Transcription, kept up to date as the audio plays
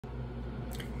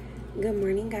Good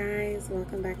morning, guys.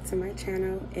 Welcome back to my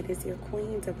channel. It is your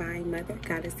Queen, Divine Mother,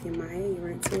 Goddess Yamaya,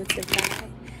 your intuitive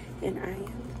guide, and I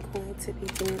am going to be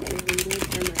doing a reading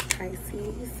for my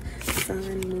Pisces,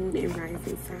 Sun, Moon, and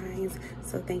Rising signs.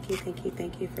 So thank you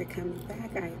for coming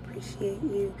back. I appreciate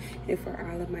you, and for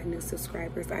all of my new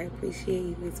subscribers, I appreciate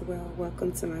you as well.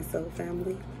 Welcome to my soul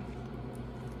family.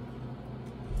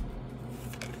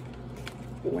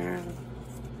 Wow.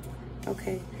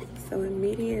 Okay, so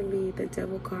immediately the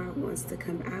Devil card wants to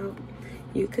come out.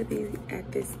 You could be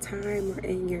at this time or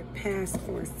in your past,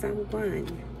 or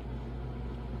someone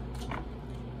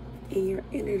in your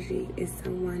energy is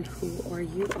someone who, or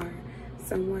you are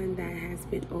someone that has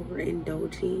been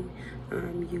overindulging.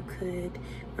 You could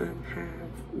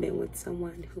have been with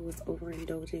someone who was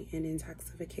overindulging in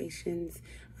intoxications.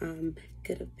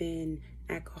 Could have been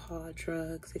alcohol,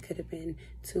 drugs. It could have been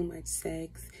too much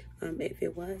sex. If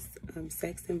it was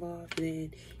sex involved,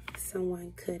 then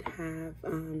someone could have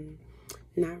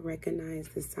not recognize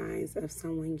the signs of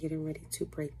someone getting ready to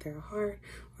break their heart,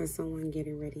 or someone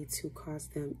getting ready to cause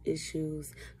them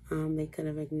issues. They could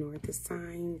have ignored the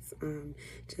signs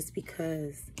just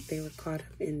because they were caught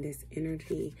up in this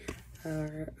energy,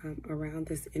 or around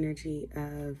this energy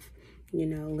of, you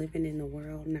know, living in the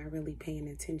world, not really paying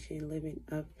attention, living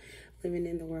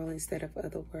in the world instead of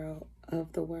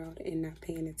the world, and not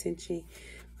paying attention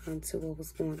to what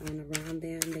was going on around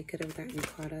them. They could have gotten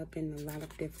caught up in a lot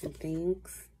of different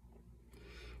things,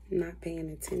 not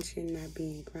paying attention, not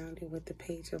being grounded with the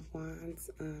Page of Wands.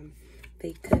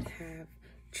 They could have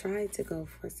tried to go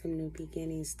for some new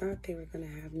beginnings, thought they were going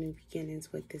to have new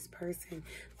beginnings with this person,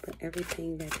 but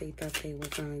everything that they thought they were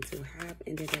going to have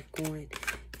ended up going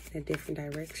in a different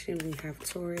direction. We have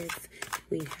Taurus,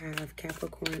 we have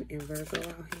Capricorn, and Virgo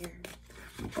out here.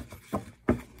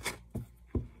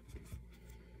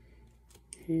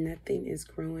 Nothing is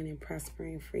growing and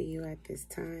prospering for you at this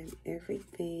time.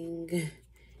 Everything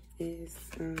is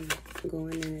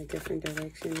going in a different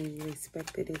direction than you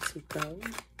expected it to go.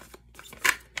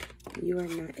 You are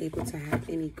not able to have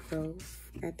any growth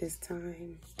at this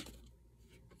time.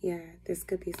 Yeah, this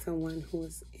could be someone who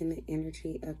is in the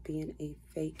energy of being a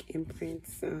fake imprint,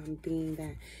 being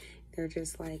that they're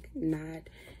just like not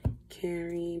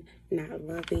caring, not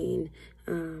loving,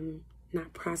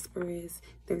 not prosperous.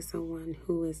 There's someone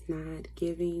who is not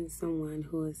giving, someone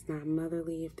who is not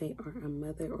motherly if they are a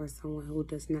mother, or someone who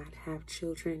does not have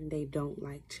children. They don't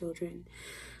like children.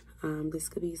 This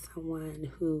could be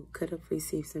someone who could have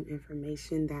received some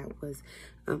information that was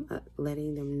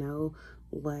letting them know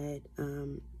what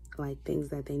like things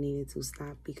that they needed to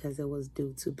stop because it was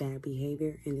due to bad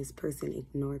behavior, and this person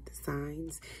ignored the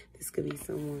signs. This could be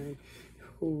someone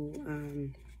who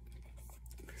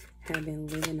have been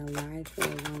living a lie for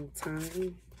a long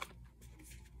time.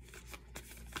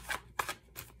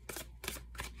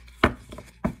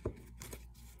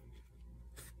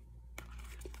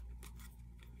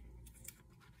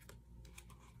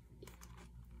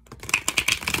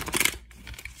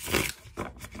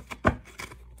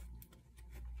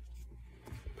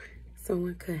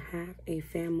 Someone could have a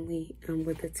family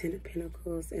with the Ten of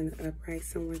Pentacles in the upright.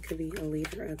 Someone could be a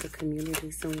leader of the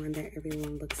community, someone that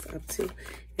everyone looks up to.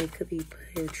 They could be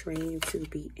portraying to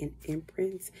be an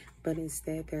imprint, but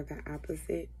instead they're the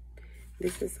opposite.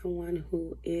 This is someone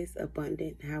who is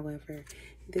abundant. However,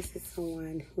 this is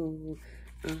someone who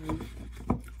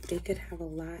they could have a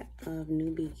lot of new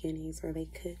beginnings, or they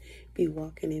could be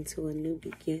walking into a new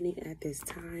beginning at this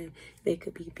time. They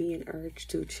could be being urged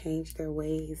to change their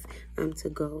ways, to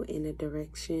go in a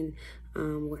direction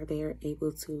where they are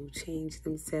able to change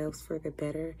themselves for the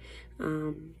better.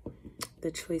 The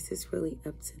choice is really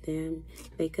up to them.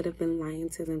 They could have been lying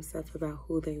to themselves about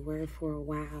who they were for a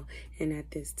while, and at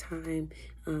this time,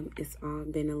 it's all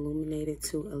been illuminated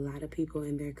to a lot of people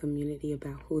in their community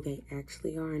about who they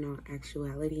actually are in all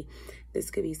actuality. This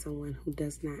could be someone who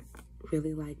does not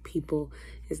really like people,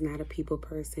 is not a people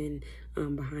person.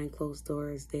 Behind closed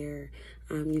doors, they're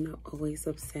you know, always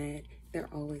upset. They're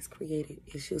always creating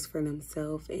issues for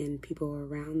themselves and people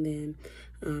around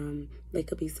them. They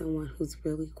could be someone who's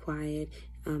really quiet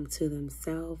to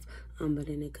themselves, but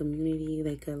in a community,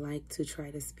 they could like to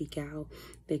try to speak out.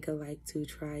 They could like to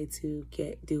try to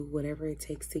do whatever it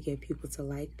takes to get people to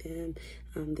like them.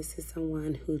 This is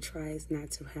someone who tries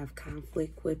not to have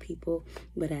conflict with people,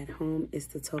 but at home it's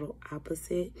the total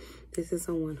opposite. This is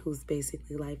someone whose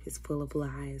basically life is full of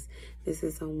lies. This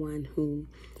is someone who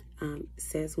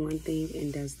says one thing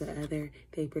and does the other.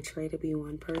 They portray to be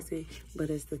one person, but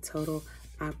it's the total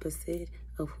opposite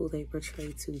of who they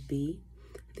portray to be.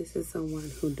 This is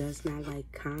someone who does not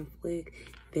like conflict.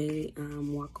 They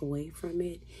walk away from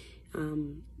it.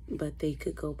 but they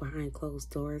could go behind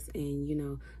closed doors and, you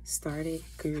know, start it,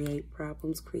 create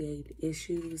problems, create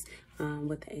issues.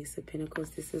 With the Ace of Pentacles,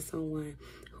 this is someone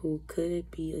who could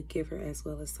be a giver as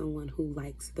well as someone who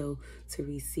likes, though, to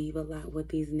receive a lot. With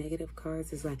these negative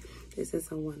cards, it's like this is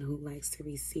someone who likes to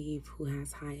receive, who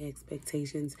has high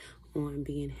expectations on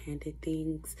being handed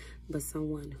things, but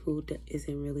someone who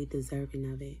isn't really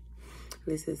deserving of it.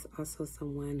 This is also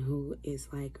someone who is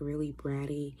like really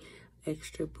bratty,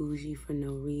 extra bougie for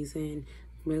no reason,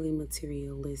 really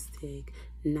materialistic,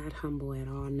 not humble at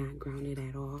all, not grounded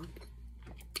at all.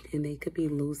 And they could be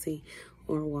losing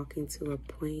or walking to a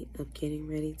point of getting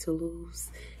ready to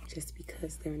lose just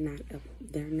because they're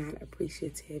not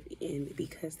appreciative, and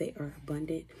because they are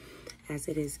abundant as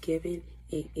it is given,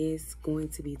 it is going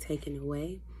to be taken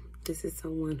away. This is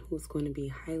someone who's going to be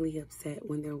highly upset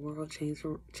when their world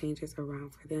changes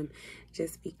around for them,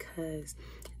 just because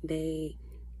they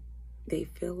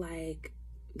feel like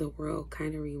the world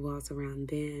kind of revolves around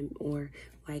them, or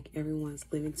like everyone's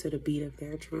living to the beat of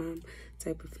their drum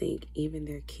type of thing, even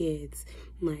their kids.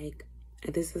 Like,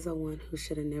 this is someone who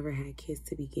should have never had kids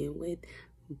to begin with,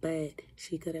 but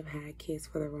she could have had kids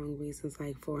for the wrong reasons,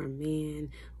 like for a man,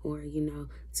 or, you know,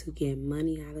 to get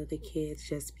money out of the kids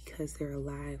just because they're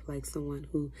alive. Like someone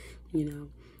who, you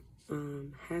know,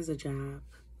 has a job,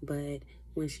 but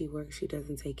when she works, she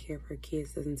doesn't take care of her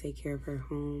kids, doesn't take care of her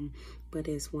home, but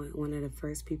is one of the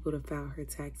first people to file her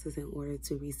taxes in order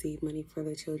to receive money for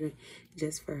the children,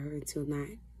 just for her to not,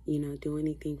 you know, do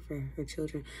anything for her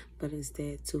children, but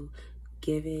instead to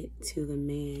give it to the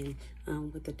man.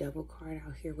 With the Devil card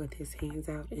out here with his hands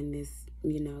out, and this,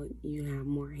 you know, you have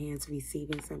more hands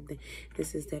receiving something.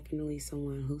 This is definitely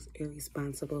someone who's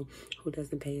irresponsible, who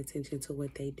doesn't pay attention to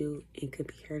what they do, and could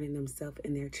be hurting themselves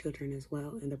and their children as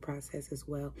well in the process, as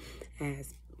well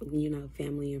as, you know,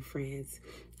 family and friends,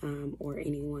 or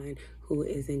anyone who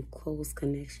is in close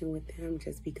connection with them,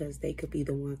 just because they could be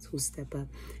the ones who step up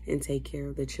and take care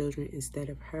of the children instead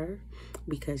of her,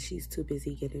 because she's too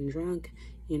busy getting drunk,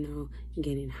 you know,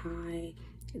 getting high,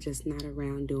 just not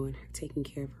around taking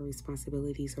care of her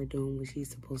responsibilities or doing what she's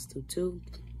supposed to do.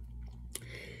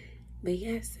 But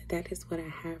yes, that is what I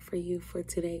have for you for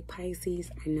today, Pisces.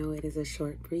 I know it is a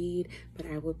short read, but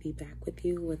I will be back with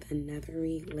you with another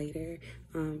read later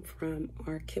from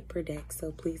our Kipper deck.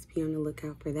 So please be on the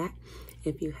lookout for that.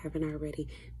 If you haven't already,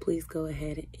 please go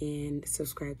ahead and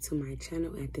subscribe to my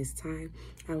channel at this time.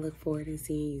 I look forward to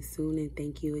seeing you soon, and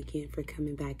thank you again for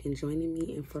coming back and joining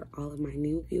me. And for all of my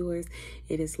new viewers,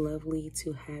 it is lovely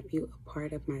to have you a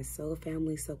part of my soul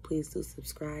family, so please do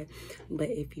subscribe. But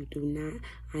if you do not,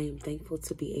 I am thankful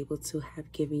to be able to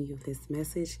have given you this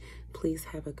message. Please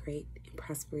have a great and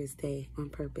prosperous day on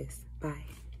purpose.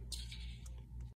 Bye.